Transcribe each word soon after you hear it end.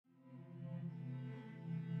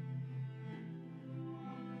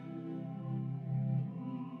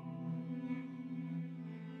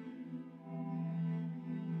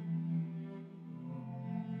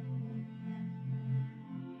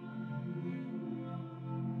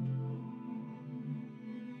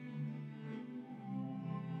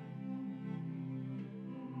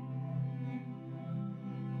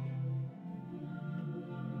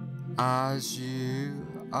as you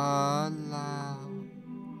allow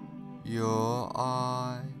your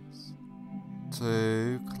eyes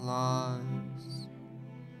to close,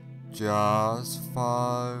 just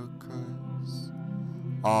focus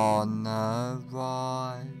on the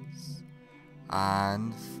rise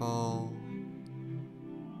and fall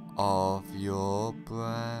of your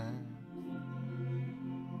breath,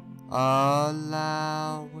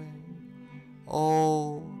 allowing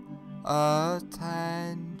all attention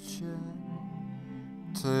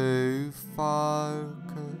to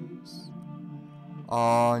focus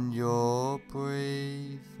on your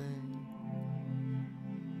breathing,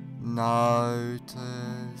 noticing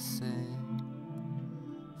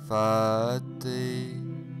the deep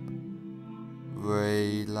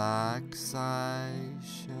relaxation,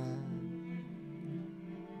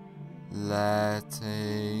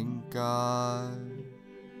 letting go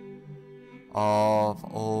of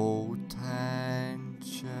all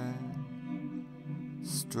tension,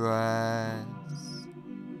 stress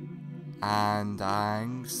and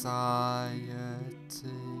anxiety,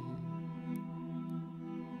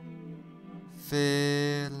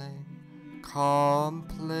 feeling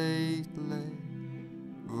completely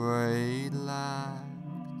relaxed.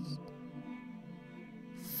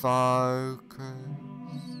 Focus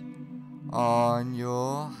on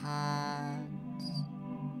your hands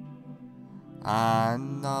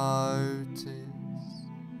and notice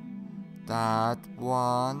that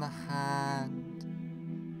one hand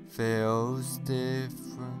feels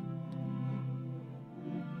different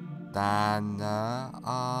than the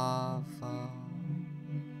other,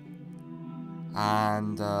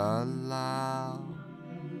 and allow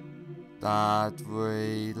that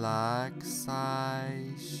relaxation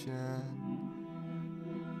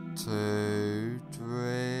to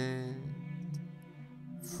drift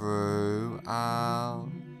throughout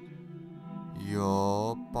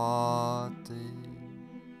your body,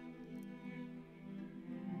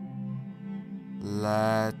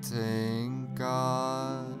 letting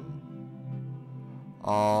go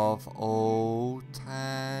of all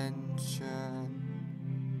tension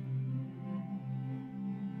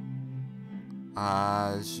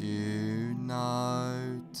as you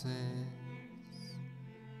notice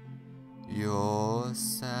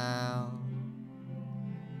yourself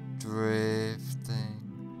drifting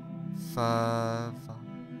further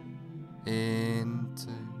into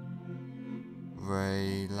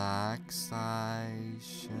relaxation.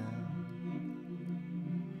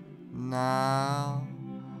 Now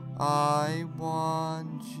I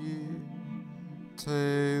want you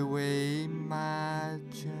to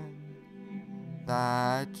imagine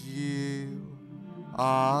that you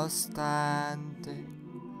are standing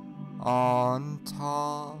on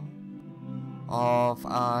top of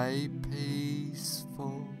a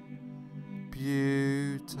peaceful,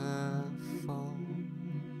 beautiful,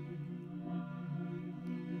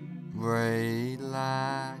 relaxing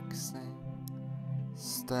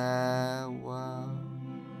stairwell,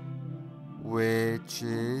 which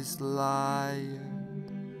is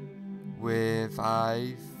layered with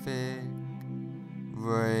a thick,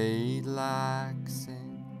 relaxing,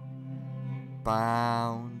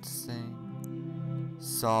 bouncing,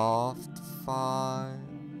 soft foam,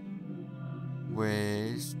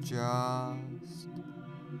 which just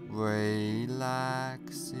relaxes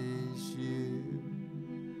you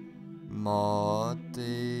more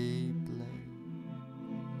deeply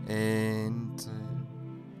into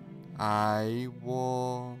a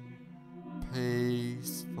warm,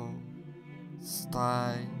 peaceful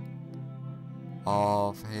state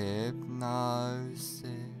of hypnosis.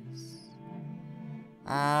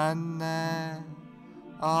 And there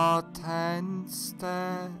are 10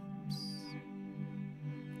 steps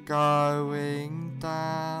going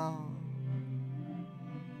down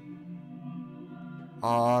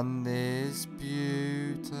on this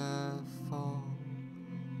beautiful,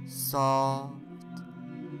 soft,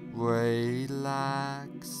 relaxing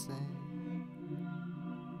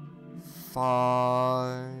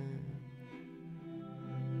foam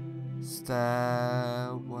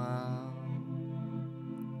stairwell.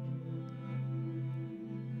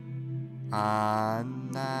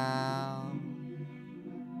 And now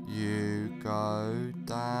you go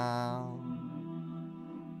down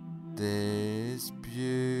this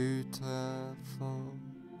beautiful,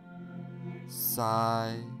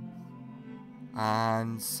 safe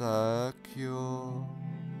and secure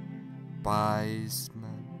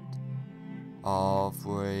basement of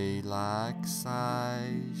relaxation,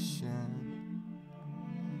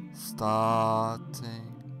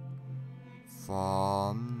 starting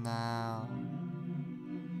from now.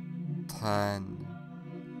 10.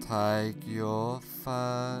 Take your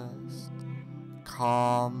first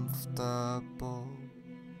comfortable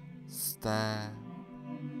step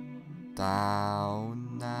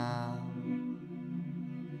down now,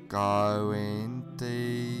 going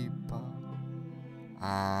deeper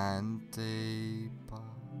and deeper.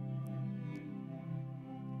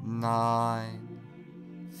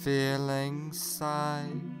 9. Feeling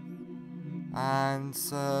safe and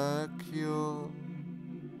secure,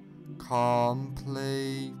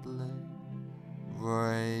 completely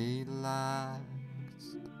relaxed,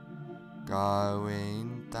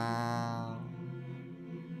 going down,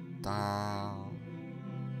 down,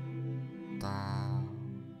 down.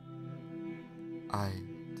 8.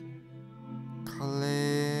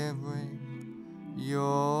 Clearing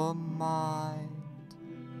your mind,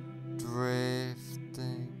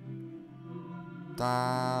 drifting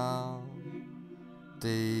down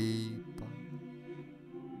deeper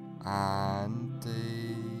and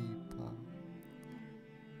deeper.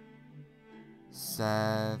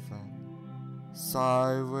 7.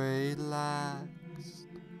 So relaxed,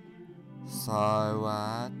 so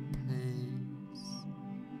at peace,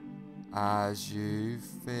 as you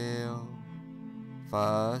feel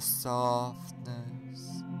the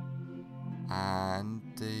softness and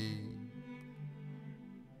deep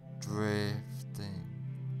drifting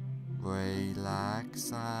relaxation.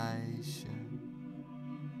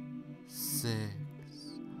 6.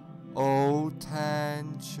 All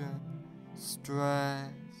tension, stress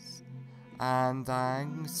and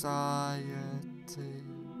anxiety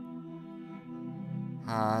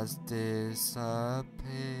has disappeared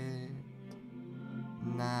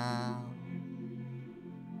now,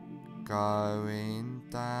 going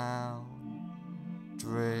down,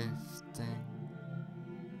 drifting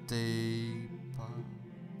deeper.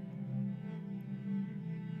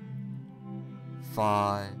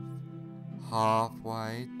 5.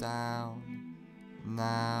 Halfway down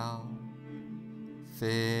now,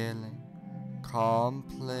 feeling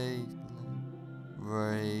completely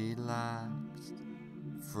relaxed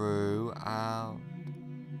throughout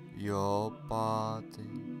your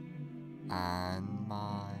body and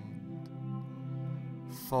mind.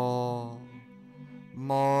 4.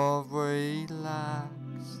 More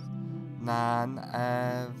relaxed than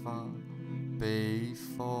ever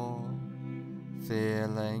before,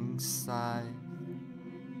 feeling safe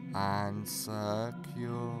and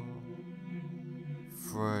secure.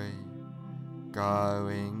 3.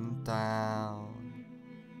 Going down,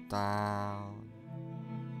 down,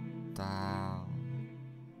 down,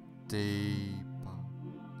 deeper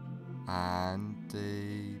and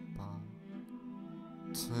deeper.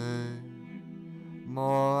 2.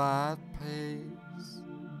 More at peace,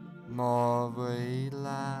 more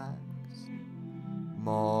relaxed,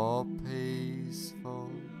 more peaceful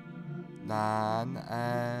than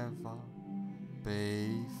ever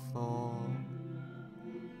before.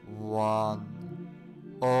 1.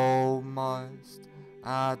 Almost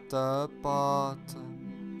at the bottom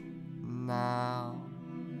now.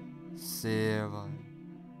 0.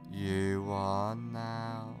 You are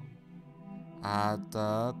now at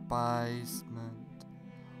the basement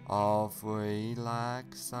of relaxation,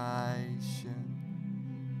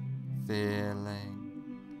 feeling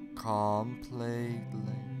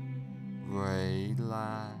completely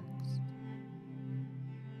relaxed.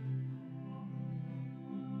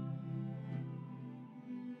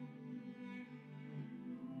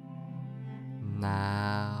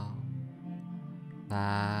 Now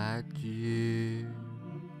that you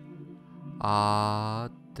are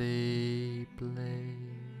deeply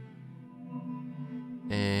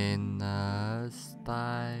in a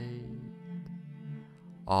state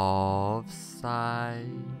of safe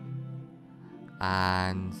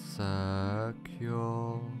and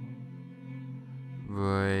secure,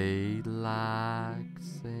 relaxing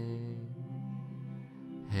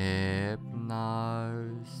hypnosis,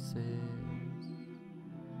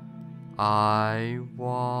 I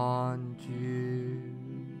want you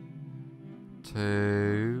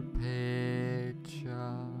to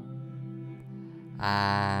picture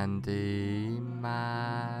and imagine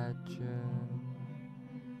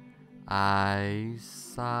a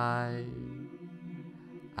safe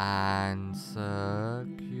and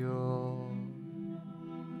secure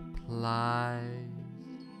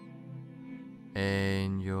place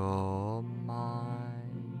in your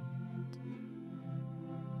mind.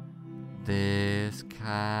 This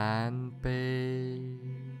can be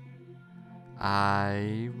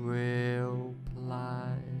a real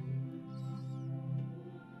place,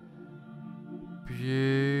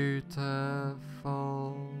 beautiful,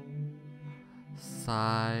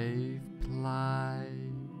 safe place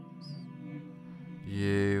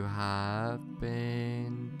you have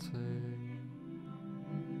been to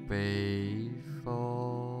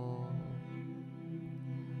before,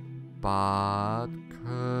 but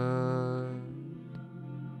could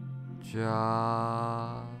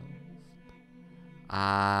just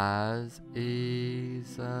as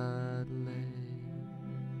easily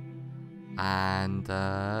and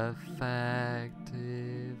effectively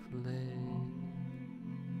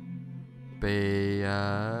be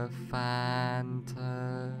a fantasy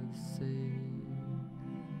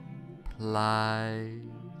place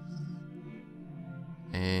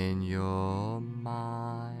in your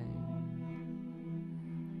mind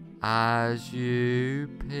as you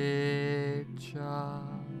picture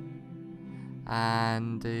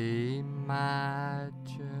and imagine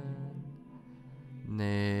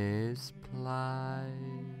this place.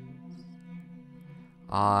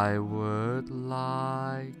 I would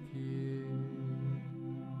like you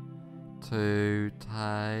to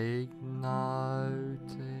take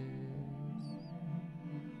notice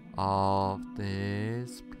of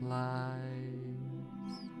this place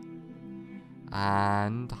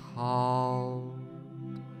and hold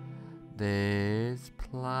this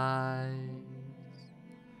place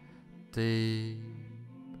deep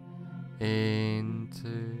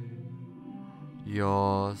into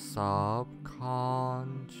your subconscious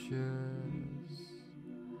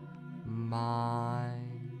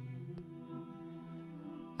mind,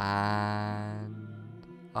 and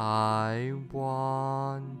I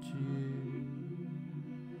want you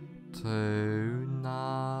to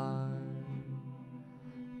know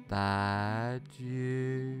that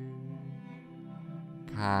you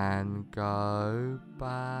can go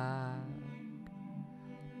back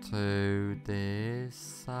to this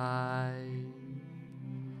safe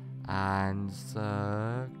and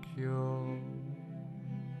secure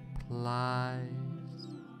place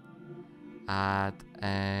at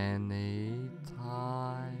any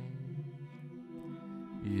time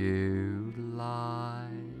you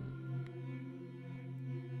like,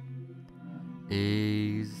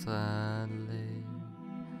 easily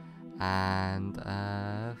and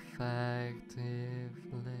effectively.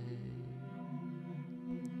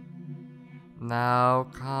 Now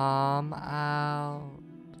come out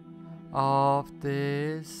of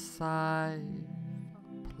this safe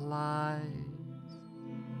place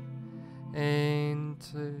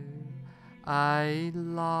into a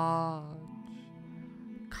large,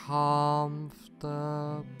 comfortable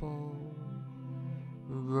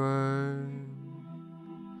room,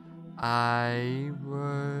 a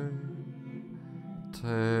room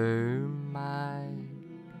to make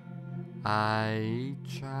a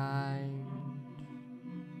change,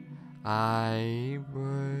 a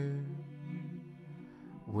room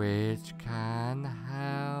which can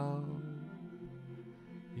help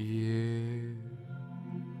you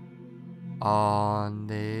on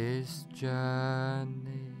this journey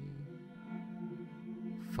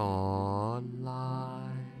for life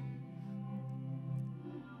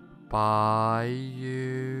by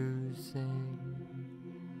using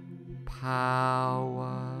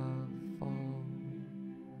powerful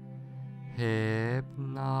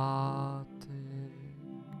hypnotic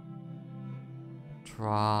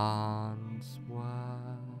trance work,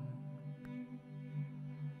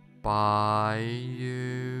 by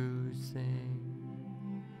using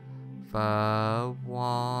the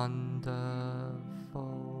wonderful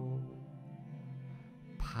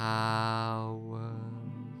powers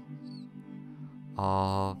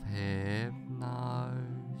of hypnosis.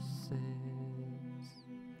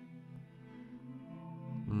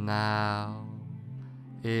 Now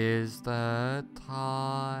is the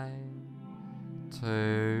time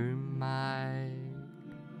to make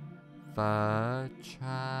the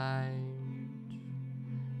change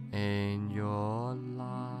in your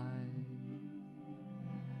life.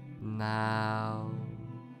 Now's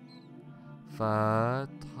the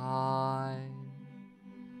time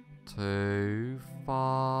to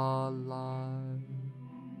follow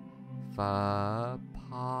the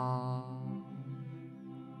path,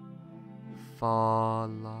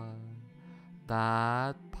 follow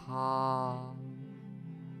that path,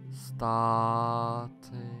 starting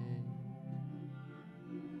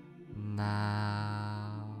now.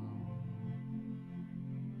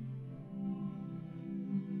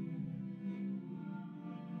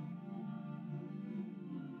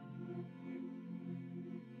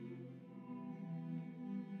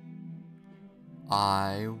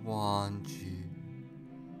 I want you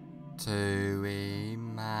to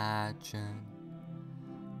imagine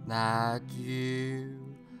that you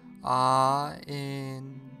are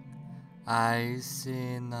in a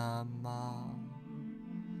cinema.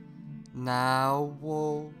 Now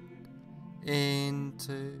walk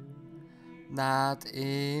into that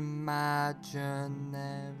imaginary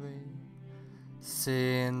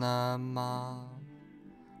cinema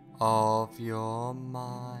of your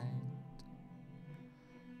mind.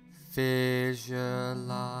 Visualize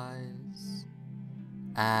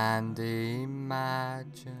and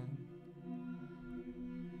imagine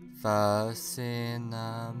the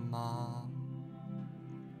cinema.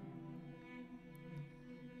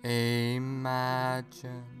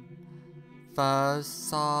 Imagine the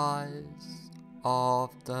size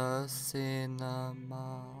of the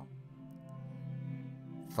cinema,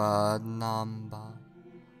 the number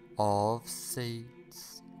of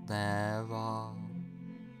seats there are,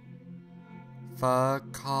 the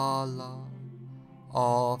color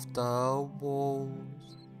of the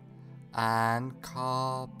walls and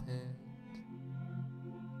carpet,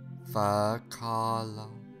 the color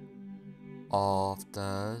of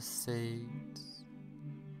the seats,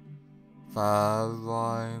 the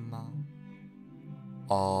aroma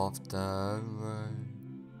of the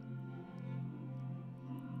room,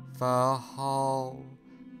 the whole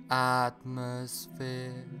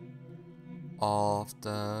atmosphere of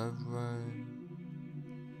the room.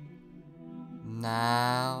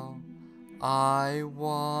 Now I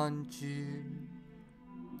want you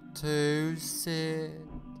to sit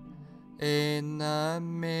in the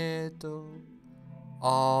middle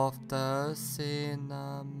of the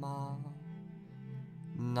cinema,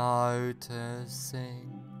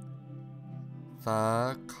 noticing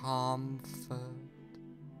the comfort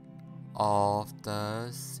of the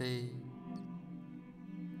seat.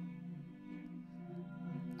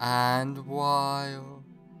 And while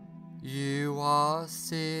you are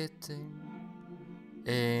sitting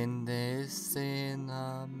in this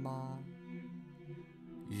cinema,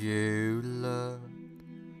 you look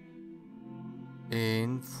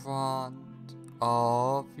in front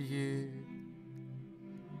of you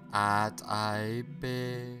at a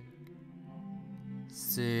big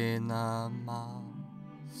cinema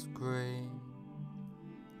screen,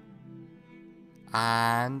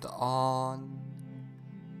 and on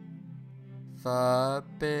the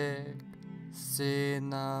big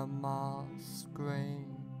cinema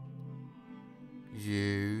screen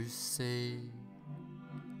you see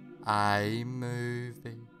a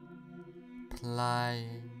movie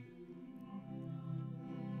playing.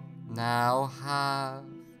 Now have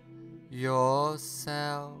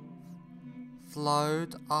yourself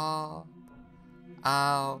float up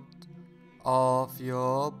out of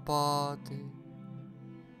your body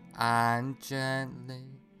and gently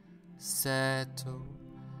settle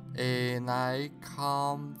in a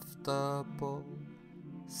comfortable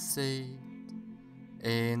seat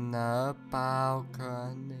in the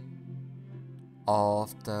balcony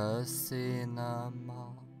of the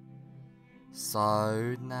cinema,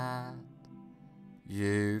 so that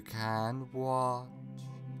you can watch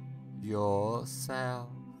yourself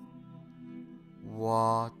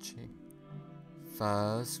watching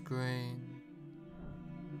the screen.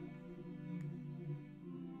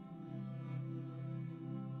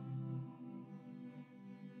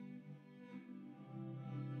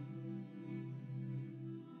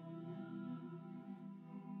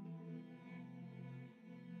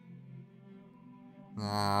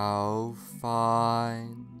 Now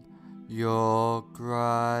find your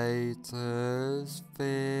greatest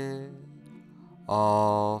fear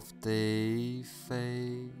of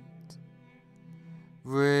defeat.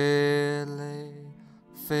 Really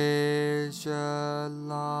visualize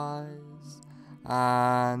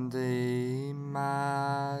and imagine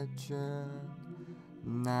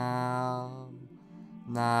now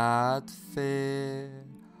that fear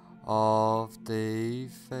of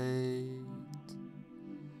defeat.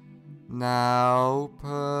 Now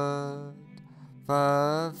put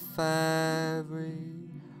the very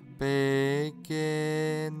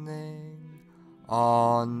beginning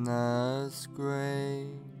on the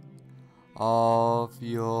screen of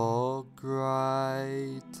your greatest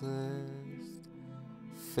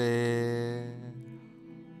fear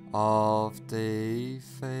of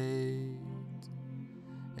defeat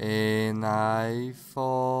in a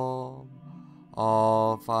form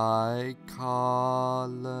of a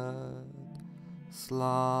colored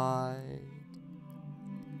slide.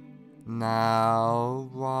 Now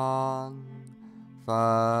run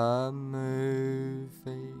the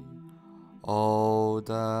movie all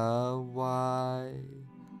the way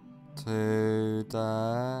to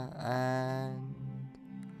the end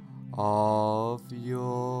of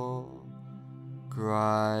your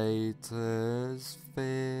greatest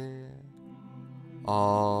fear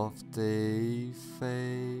of defeat.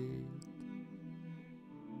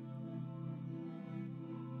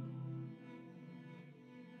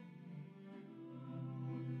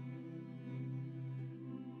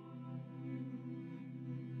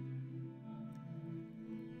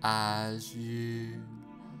 as you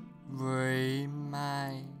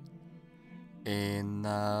remain in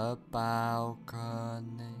the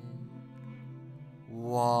balcony,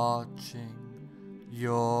 watching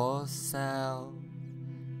yourself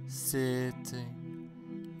sitting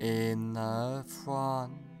in the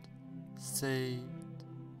front seat,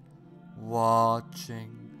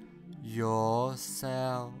 watching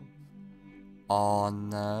yourself on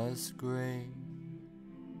the screen.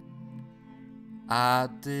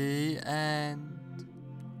 At the end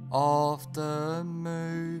of the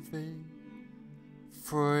movie,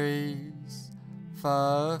 freeze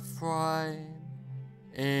the frame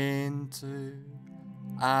into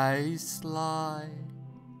a slide,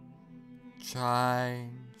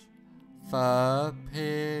 change the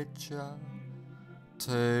picture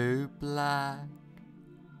to black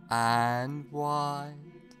and white,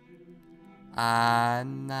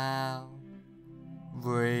 and now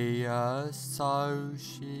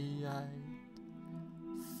reassociate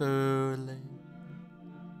fully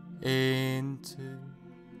into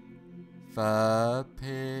the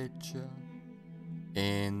picture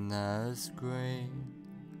in the screen.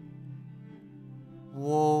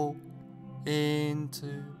 Walk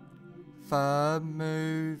into the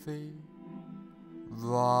movie,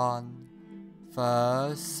 run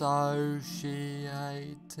the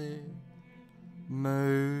associated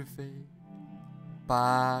movie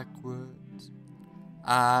backwards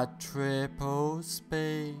at triple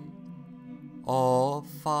speed or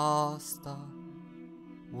faster,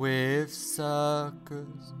 with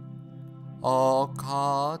circus or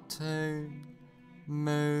cartoon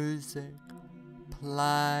music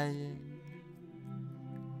playing,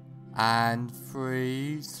 and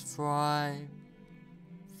freeze frame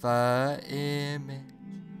the image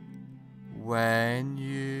when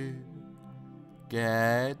you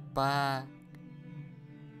get back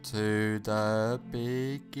to the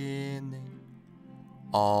beginning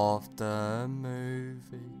of the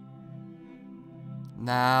movie.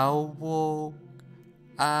 Now walk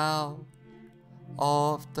out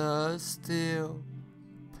of the still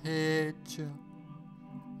picture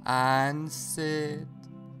and sit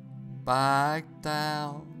back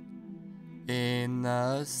down in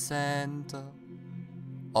the center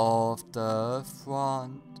of the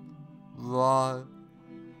front row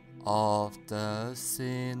of the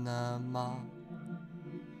cinema.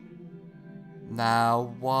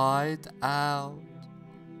 Now white out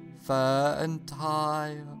the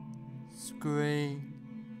entire screen,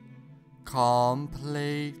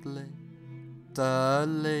 completely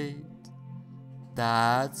delete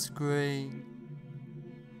that screen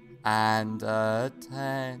and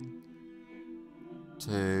attend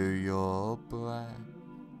to your breath.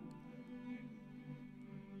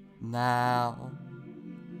 Now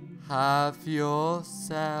have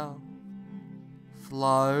yourself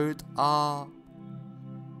float up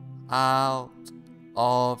out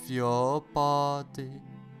of your body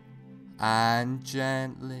and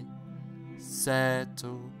gently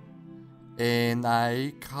settle in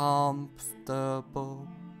a comfortable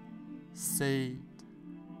seat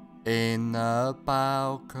in the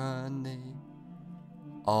balcony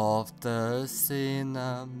of the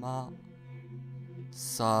cinema,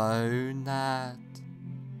 so that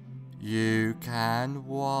you can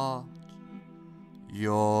watch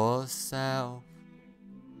yourself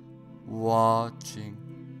watching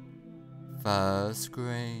the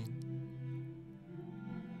screen.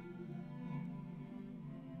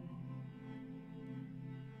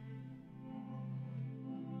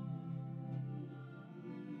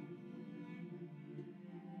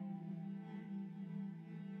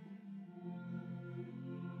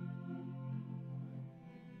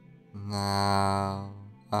 Now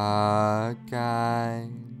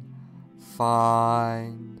again,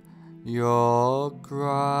 find your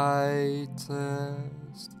greatest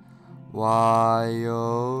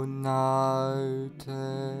while noticing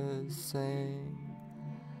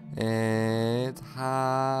it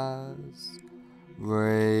has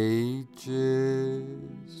reduced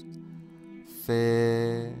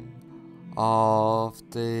fear of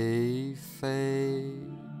defeat.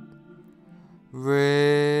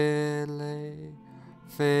 Really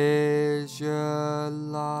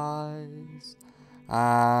visualize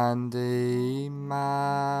and imagine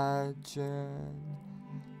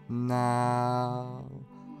now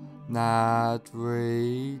that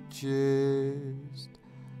reduced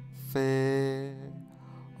fear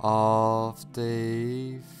of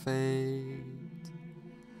defeat.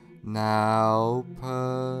 Now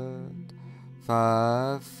put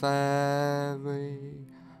the very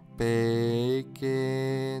beginning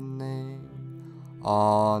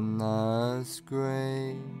on the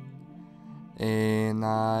screen in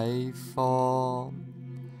a form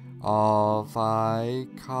of a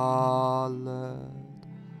coloured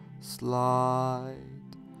slide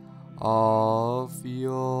of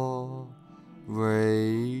your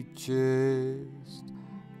reduced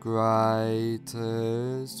greatest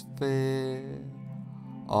fear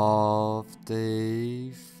of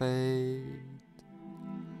defeat.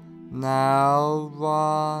 Now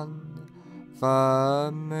run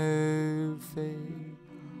the movie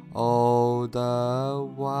all the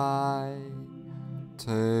way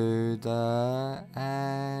to the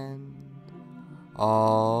end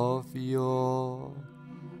of your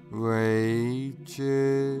reduced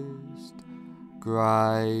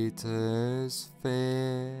greatest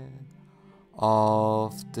fear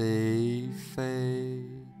of defeat.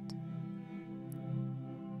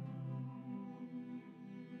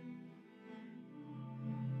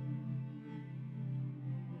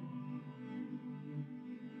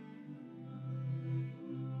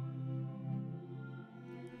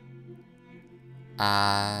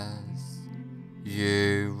 As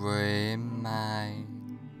you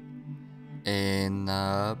remain in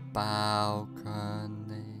the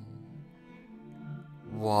balcony,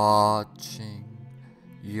 watching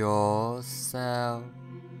yourself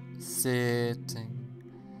sitting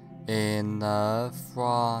in the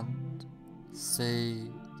front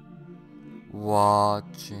seat,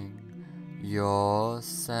 watching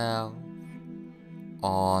yourself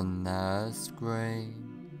on the screen.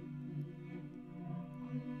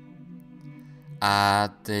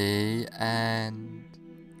 At the end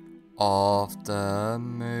of the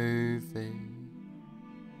movie,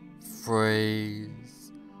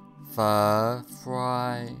 freeze the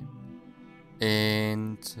frame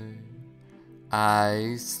into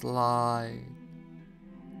a slide,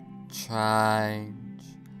 change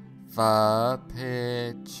the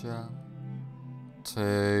picture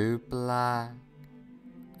to black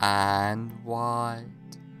and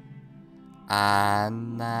white,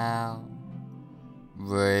 and now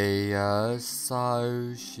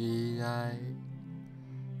reassociate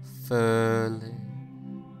fully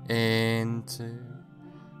into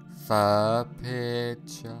the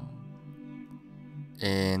picture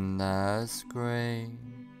in the screen.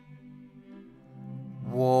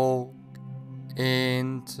 Walk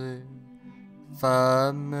into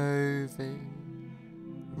the movie,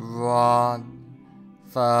 run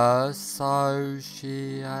the associated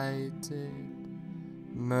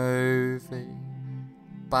movie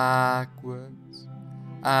backwards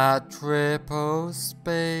at triple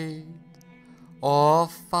speed or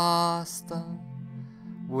faster,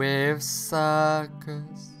 with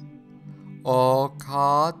circus or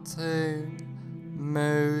cartoon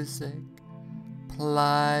music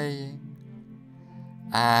playing,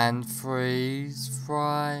 and freeze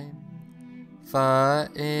frame the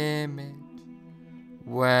image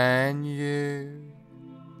when you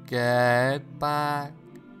get back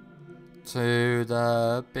to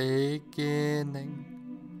the beginning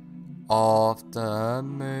of the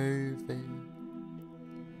movie.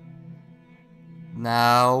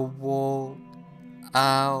 Now walk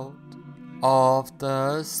out of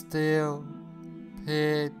the still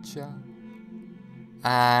picture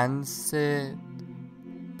and sit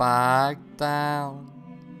back down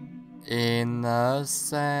in the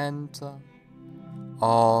center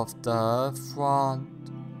of the front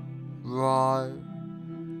row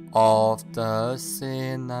of the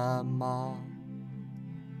cinema.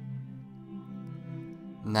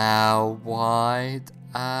 Now wide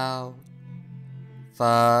out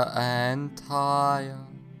the entire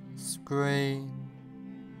screen,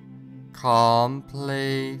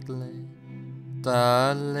 completely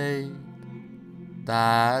delete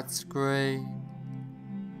that screen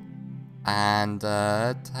and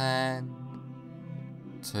attend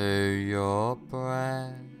to your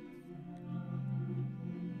breath.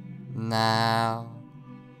 Now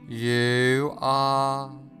you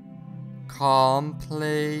are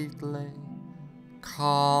completely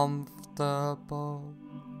comfortable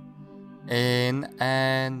in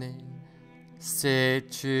any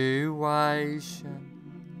situation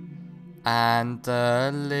and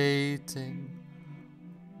deleting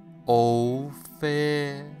all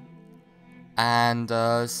fear and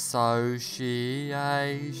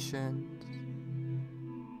associations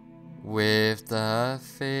with the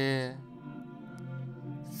fear,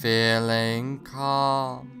 feeling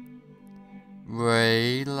calm,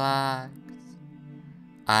 relaxed,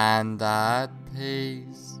 and at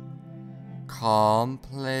peace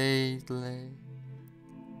completely,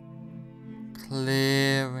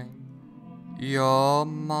 clearing your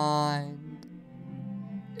mind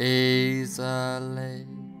easily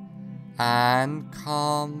and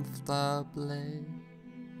comfortably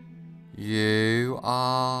you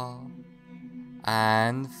are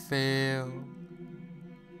and feel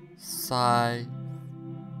safe,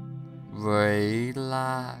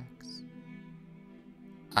 relaxed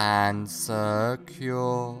and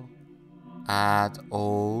secure at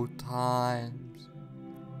all times,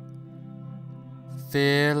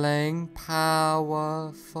 feeling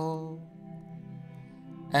powerful,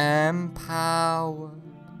 empowered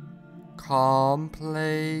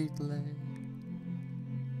completely,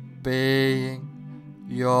 being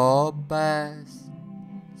your best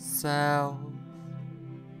self.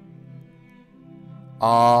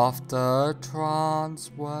 After trance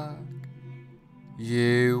work,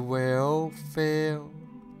 you will feel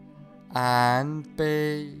and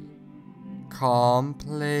be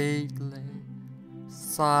completely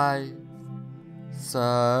safe,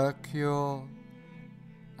 secure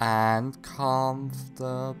and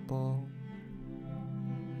comfortable.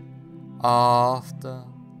 After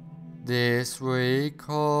this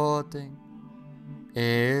recording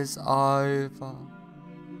is over,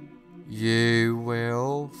 you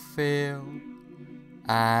will feel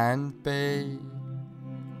and be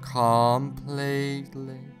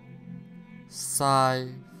completely safe,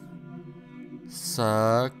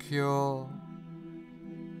 secure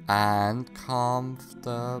and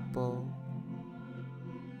comfortable.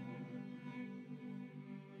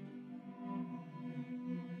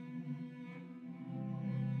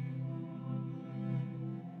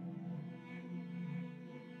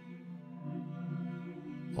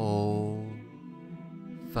 All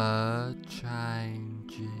the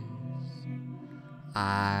changes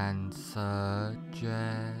and suggestions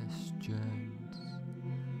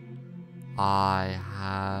I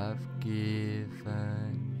have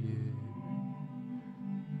given you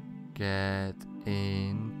get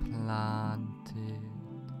implanted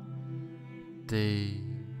deep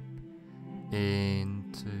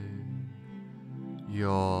into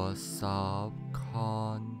your subconscious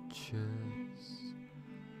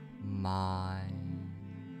mind.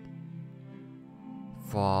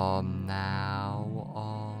 From now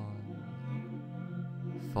on,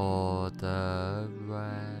 for the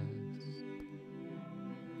rest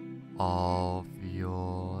of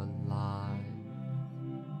your life,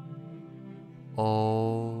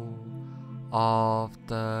 all of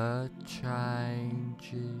the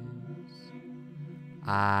changes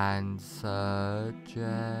and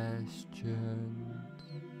suggestions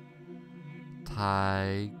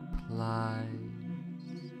take place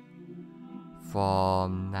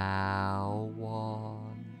from now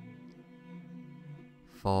on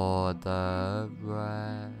for the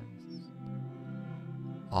rest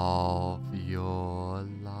of your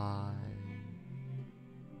life.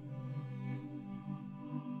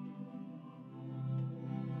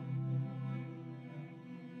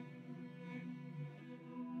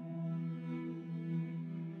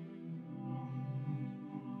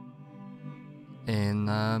 In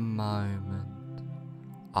a moment,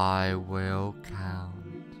 I will count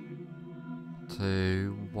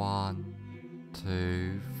to 1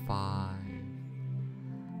 to 5,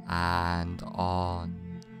 and on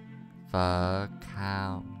the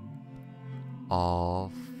count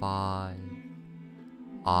of 5,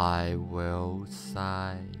 I will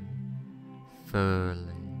say, fully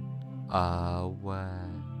aware.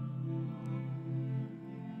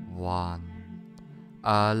 1.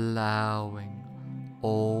 Allowing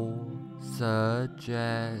all suggestions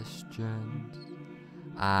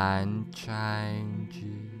and changes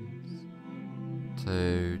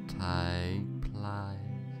to take place.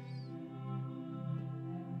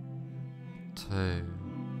 2.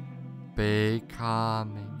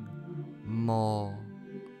 Becoming more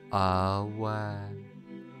aware.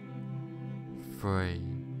 3.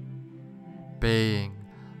 Being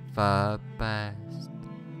the best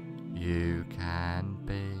you can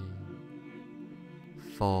be.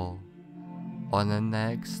 4. On the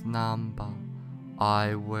next number,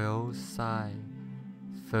 I will say,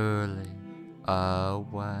 fully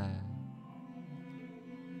aware.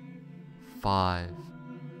 5.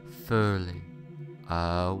 Fully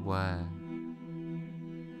aware.